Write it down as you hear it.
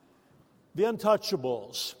The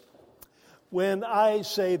Untouchables. When I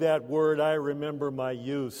say that word, I remember my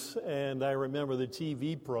youth, and I remember the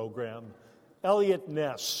TV program, Elliot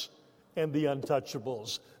Ness and the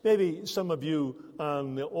Untouchables. Maybe some of you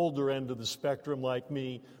on the older end of the spectrum like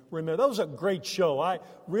me remember. That was a great show. I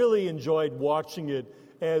really enjoyed watching it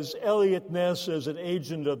as Elliot Ness, as an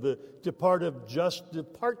agent of the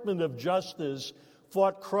Department of Justice,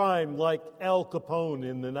 fought crime like Al Capone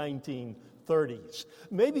in the 1930s.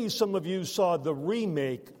 Maybe some of you saw the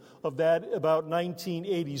remake of that about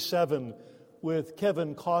 1987 with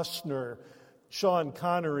Kevin Costner, Sean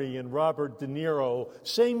Connery, and Robert De Niro.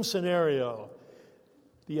 Same scenario.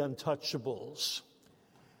 The Untouchables.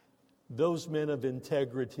 Those men of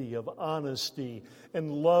integrity, of honesty,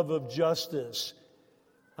 and love of justice.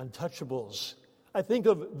 Untouchables. I think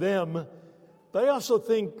of them, but I also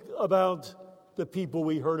think about the people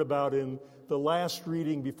we heard about in the last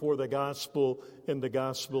reading before the gospel and the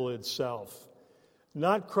gospel itself.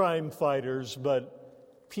 Not crime fighters,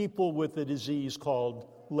 but people with a disease called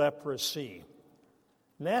leprosy.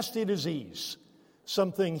 Nasty disease.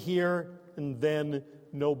 Something here and then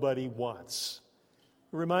nobody wants.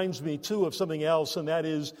 It reminds me, too, of something else, and that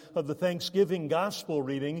is of the Thanksgiving gospel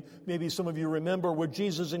reading. Maybe some of you remember where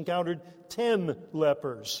Jesus encountered 10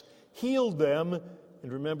 lepers, healed them,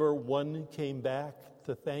 and remember, one came back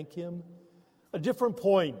to thank him. A different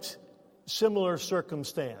point, similar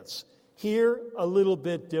circumstance. Here, a little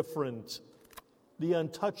bit different. The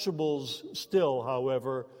Untouchables still,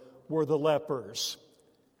 however, were the lepers.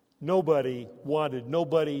 Nobody wanted,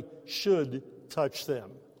 nobody should touch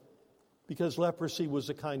them, because leprosy was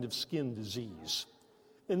a kind of skin disease.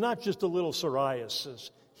 And not just a little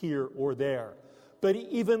psoriasis here or there, but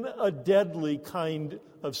even a deadly kind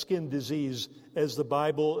of skin disease, as the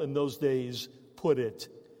Bible in those days put it.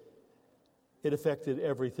 It affected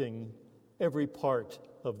everything, every part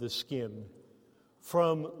of the skin,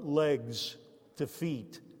 from legs to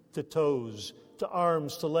feet to toes to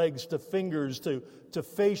arms to legs to fingers to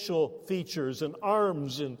facial features and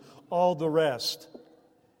arms and all the rest.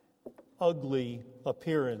 Ugly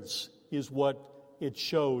appearance is what it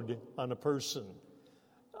showed on a person.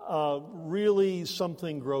 Really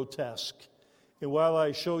something grotesque. And while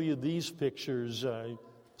I show you these pictures, I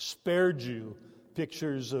spared you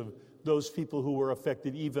pictures of those people who were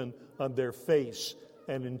affected even on their face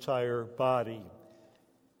and entire body.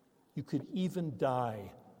 You could even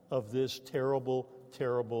die of this terrible,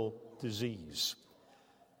 terrible disease.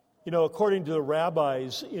 You know, according to the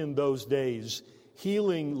rabbis in those days,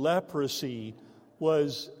 healing leprosy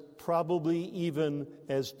was probably even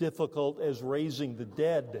as difficult as raising the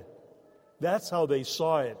dead. That's how they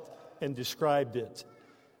saw it and described it.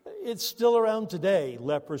 It's still around today,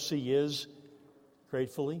 leprosy is,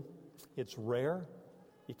 gratefully. It's rare.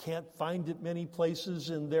 You can't find it many places,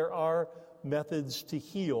 and there are methods to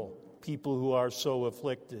heal people who are so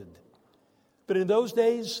afflicted. But in those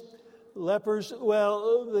days, lepers,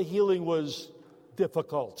 well, the healing was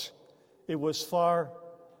difficult. It was far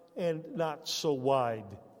and not so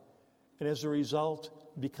wide. And as a result,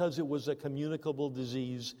 because it was a communicable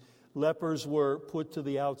disease, lepers were put to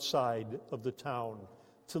the outside of the town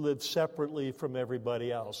to live separately from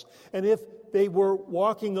everybody else. And if they were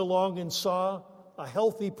walking along and saw a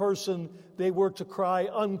healthy person, they were to cry,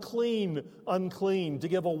 "Unclean, unclean," to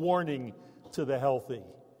give a warning to the healthy,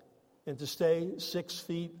 and to stay 6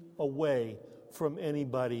 feet away from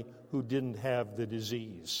anybody who didn't have the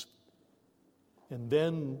disease. And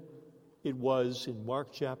then it was in Mark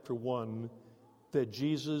chapter 1 that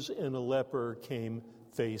Jesus and a leper came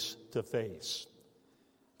face to face.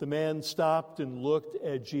 The man stopped and looked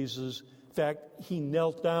at Jesus. In fact, he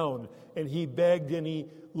knelt down and he begged and he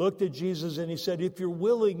looked at Jesus and he said, "If you're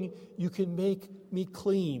willing, you can make me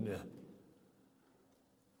clean."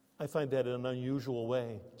 I find that an unusual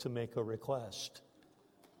way to make a request.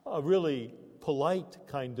 A really polite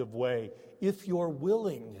kind of way. If you're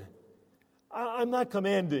willing. I'm not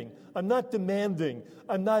commanding. I'm not demanding.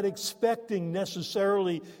 I'm not expecting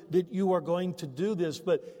necessarily that you are going to do this.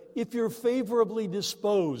 But if you're favorably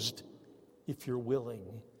disposed, if you're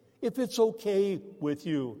willing, if it's okay with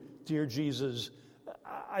you, dear Jesus,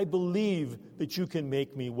 I believe that you can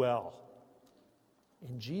make me well.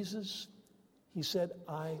 And Jesus, he said,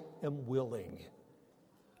 "I am willing."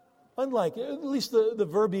 Unlike, at least the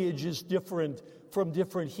verbiage is different from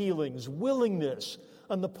different healings. Willingness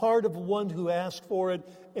on the part of one who asked for it,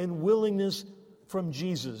 and willingness from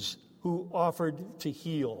Jesus who offered to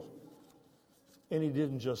heal. And he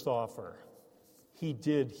didn't just offer. He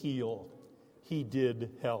did heal. He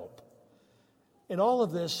did help. And all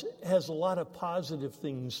of this has a lot of positive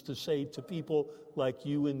things to say to people like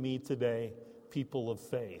you and me today, people of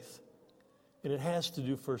faith. And it has to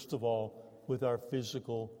do, first of all, with our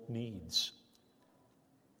physical needs.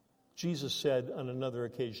 Jesus said on another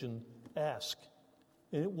occasion, ask,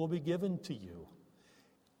 and it will be given to you.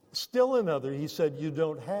 Still another, he said, you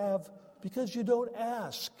don't have because you don't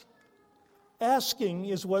ask. Asking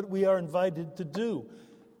is what we are invited to do.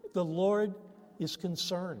 The Lord is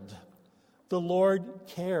concerned. The Lord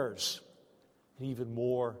cares. And even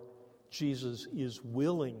more, Jesus is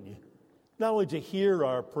willing not only to hear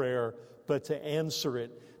our prayer, but to answer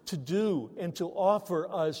it, to do and to offer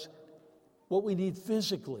us what we need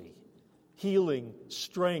physically: healing,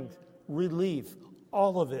 strength, relief,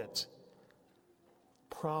 all of it.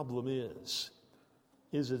 Problem is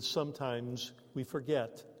that sometimes we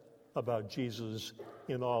forget about Jesus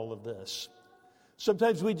in all of this.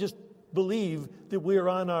 Sometimes we just believe that we're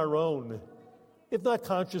on our own. If not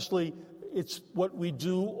consciously, it's what we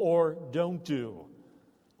do or don't do.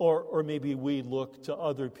 Or maybe we look to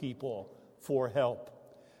other people for help.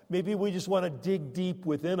 Maybe we just want to dig deep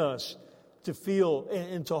within us to feel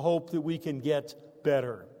and to hope that we can get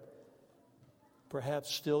better.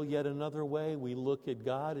 Perhaps still yet another way, we look at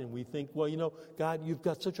God and we think, well, God, you've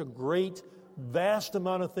got such a great, vast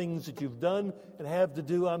amount of things that you've done and have to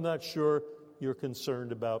do. I'm not sure you're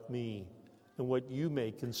concerned about me and what you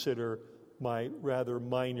may consider my rather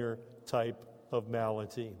minor type of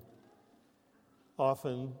malady.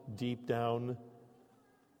 Often, deep down,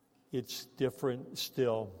 it's different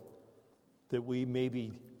still that we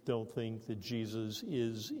maybe don't think that Jesus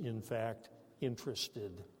is, in fact,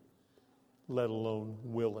 interested, let alone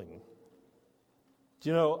willing.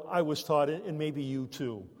 I was taught, and maybe you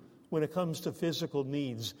too, when it comes to physical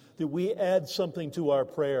needs, that we add something to our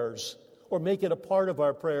prayers or make it a part of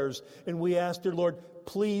our prayers, and we ask, dear Lord,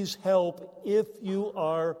 please help if you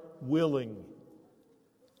are willing.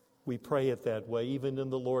 We pray it that way. Even in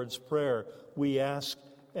the Lord's Prayer, we ask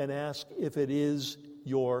if it is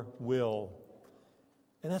your will.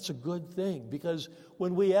 And that's a good thing, because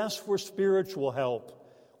when we ask for spiritual help,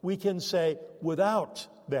 we can say, without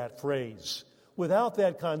that phrase, without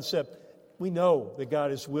that concept, we know that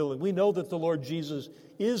God is willing. We know that the Lord Jesus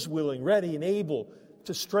is willing, ready, and able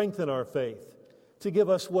to strengthen our faith, to give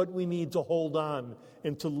us what we need to hold on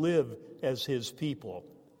and to live as His people.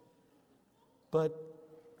 But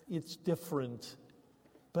it's different.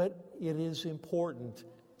 But it is important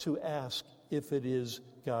to ask if it is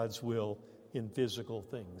God's will in physical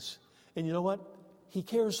things. And you know what? He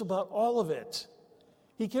cares about all of it.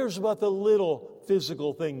 He cares about the little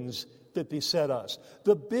physical things that beset us,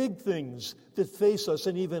 the big things that face us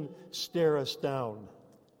and even stare us down.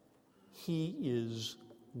 He is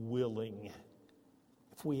willing.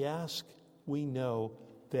 If we ask, we know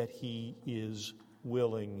that He is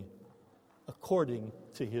willing according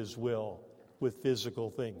to His will with physical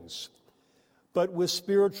things. But with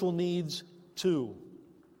spiritual needs, too,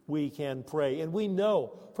 we can pray. And we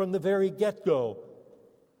know from the very get-go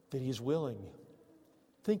that He's willing.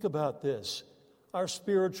 Think about this. Our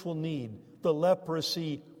spiritual need, the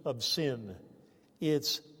leprosy of sin,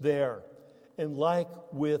 it's there. And like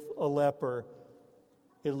with a leper,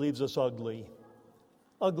 it leaves us ugly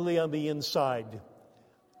on the inside,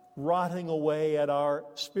 rotting away at our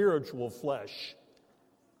spiritual flesh.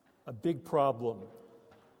 A big problem.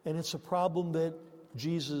 And it's a problem that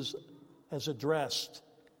Jesus has addressed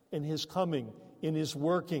in His coming, in His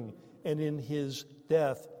working, and in His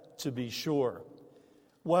death, to be sure.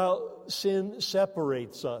 While sin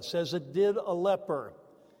separates us, as it did a leper,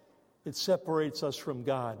 it separates us from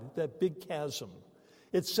God, that big chasm.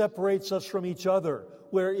 It separates us from each other,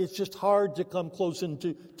 where it's just hard to come close and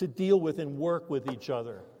to deal with and work with each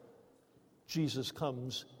other. Jesus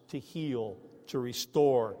comes to heal, to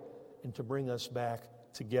restore, and to bring us back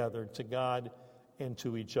together to God and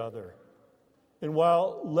to each other. And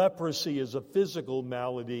while leprosy is a physical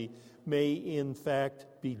malady, may in fact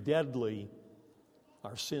be deadly,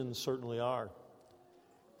 our sins certainly are.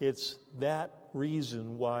 It's that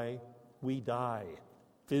reason why we die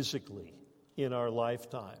physically in our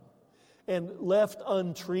lifetime. And left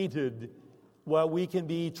untreated, while we can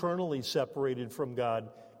be eternally separated from God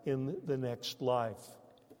in the next life.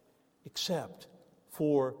 Except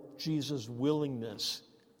for Jesus' willingness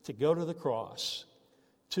to go to the cross,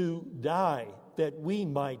 to die that we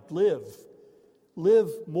might live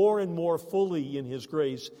more and more fully in His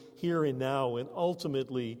grace here and now, and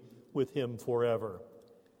ultimately with Him forever.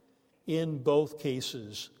 In both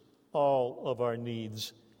cases, all of our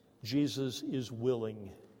needs, Jesus is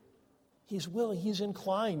willing. He's willing. He's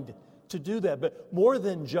inclined to do that. But more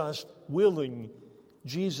than just willing,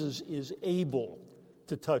 Jesus is able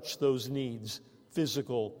to touch those needs,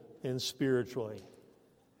 physical and spiritually.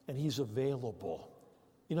 And He's available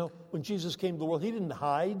You know, when Jesus came to the world, he didn't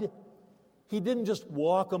hide. He didn't just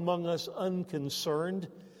walk among us unconcerned,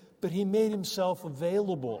 but he made himself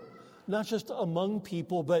available, not just among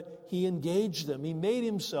people, but he engaged them. He made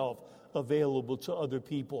himself available to other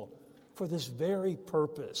people for this very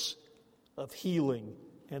purpose of healing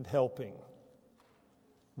and helping.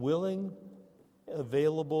 Willing,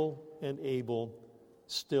 available, and able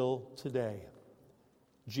still today.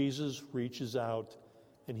 Jesus reaches out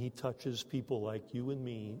and he touches people like you and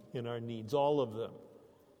me in our needs, all of them.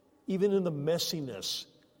 Even in the messiness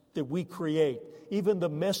that we create, even the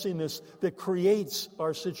messiness that creates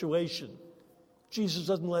our situation. Jesus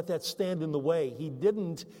doesn't let that stand in the way. He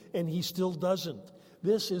didn't, and he still doesn't.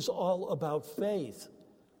 This is all about faith.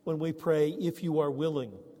 When we pray, if you are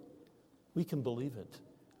willing, we can believe it.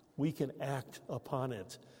 We can act upon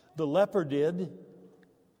it. The leper did,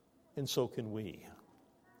 and so can we.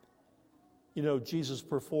 You know, Jesus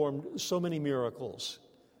performed so many miracles,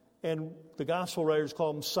 and the gospel writers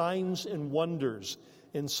call them signs and wonders,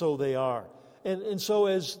 and so they are. And so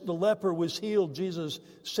as the leper was healed, Jesus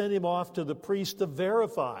sent him off to the priest to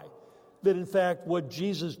verify that, in fact, what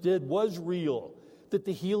Jesus did was real, that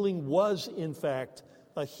the healing was, in fact,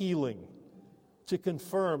 a healing, to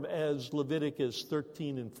confirm, as Leviticus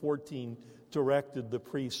 13 and 14 directed the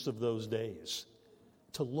priests of those days,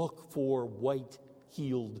 to look for white,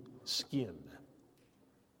 healed skin.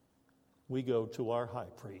 We go to our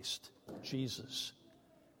high priest, Jesus,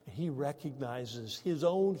 and he recognizes his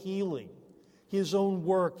own healing, his own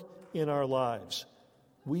work in our lives.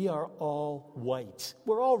 We are all white.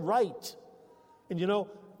 We're all right. And you know,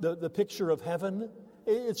 the picture of heaven,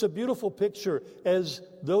 it's a beautiful picture as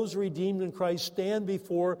those redeemed in Christ stand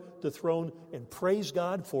before the throne and praise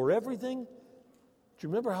God for everything. Do you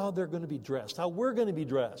remember how they're going to be dressed? How we're going to be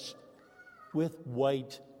dressed? With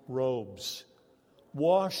white robes.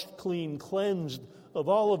 Washed, clean, cleansed of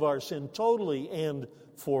all of our sin, totally and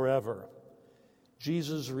forever.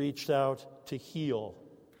 Jesus reached out to heal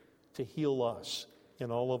us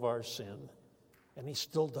in all of our sin, and he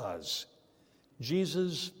still does.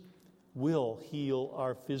 Jesus will heal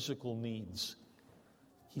our physical needs.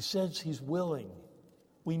 He says he's willing.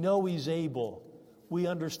 We know he's able. We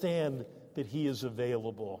understand that he is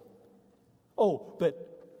available. Oh, but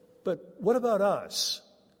what about us?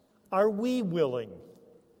 Are we willing?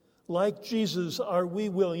 Like Jesus, are we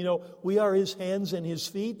willing? You know, we are his hands and his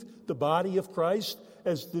feet, the body of Christ,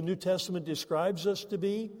 as the New Testament describes us to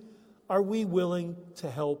be. Are we willing to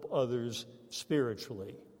help others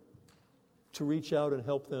spiritually? To reach out and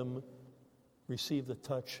help them receive the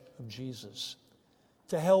touch of Jesus?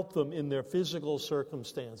 To help them in their physical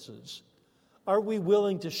circumstances? Are we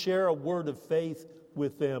willing to share a word of faith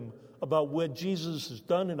with them about what Jesus has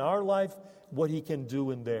done in our life, what he can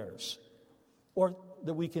do in theirs? Or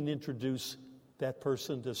that we can introduce that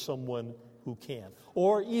person to someone who can.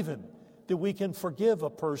 Or even that we can forgive a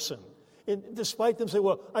person. And despite them saying,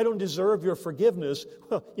 well, I don't deserve your forgiveness.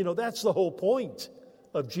 Well, you know, that's the whole point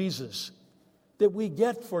of Jesus. That we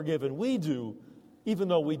get forgiven. We do, even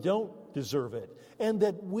though we don't deserve it. And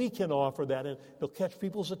that we can offer that, and it'll catch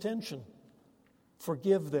people's attention.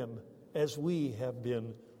 Forgive them as we have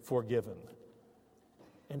been forgiven.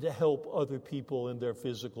 And to help other people in their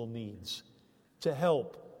physical needs. To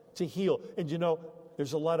help, to heal. And you know,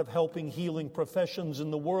 there's a lot of helping, healing professions in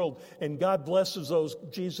the world, and God blesses those.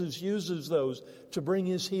 Jesus uses those to bring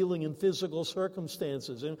his healing in physical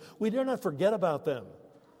circumstances. And we dare not forget about them,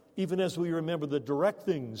 even as we remember the direct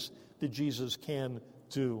things that Jesus can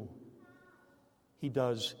do. He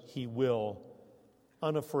does, he will,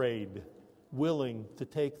 unafraid, willing to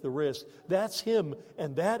take the risk. That's him,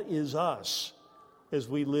 and that is us as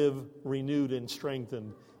we live renewed and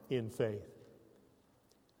strengthened in faith.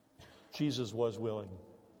 Jesus was willing.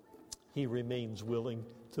 He remains willing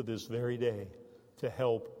to this very day to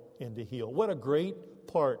help and to heal. What a great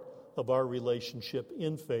part of our relationship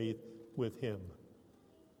in faith with him.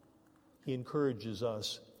 He encourages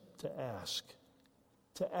us to ask,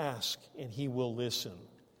 and he will listen.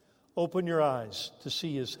 Open your eyes to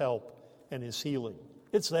see his help and his healing.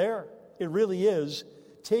 It's there. It really is.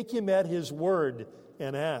 Take him at his word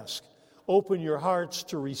and ask. Open your hearts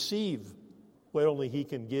to receive what only he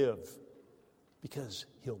can give, because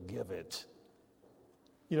he'll give it.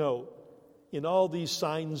 You know, in all these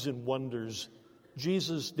signs and wonders,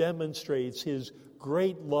 Jesus demonstrates his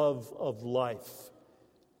great love of life.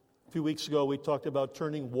 A few weeks ago, we talked about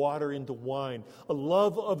turning water into wine, a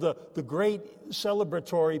love of the great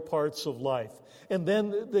celebratory parts of life. And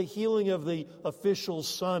then the healing of the official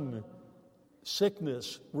son,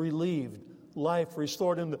 sickness relieved, life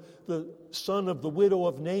restored. And the son of the widow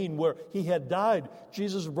of Nain, where he had died,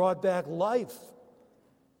 Jesus brought back life.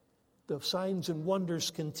 the signs and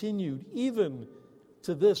wonders continued even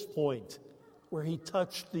to this point where he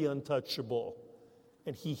touched the untouchable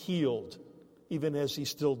and he healed, even as he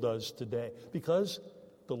still does today. Because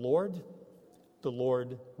the Lord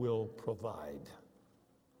will provide.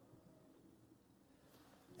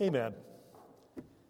 Amen.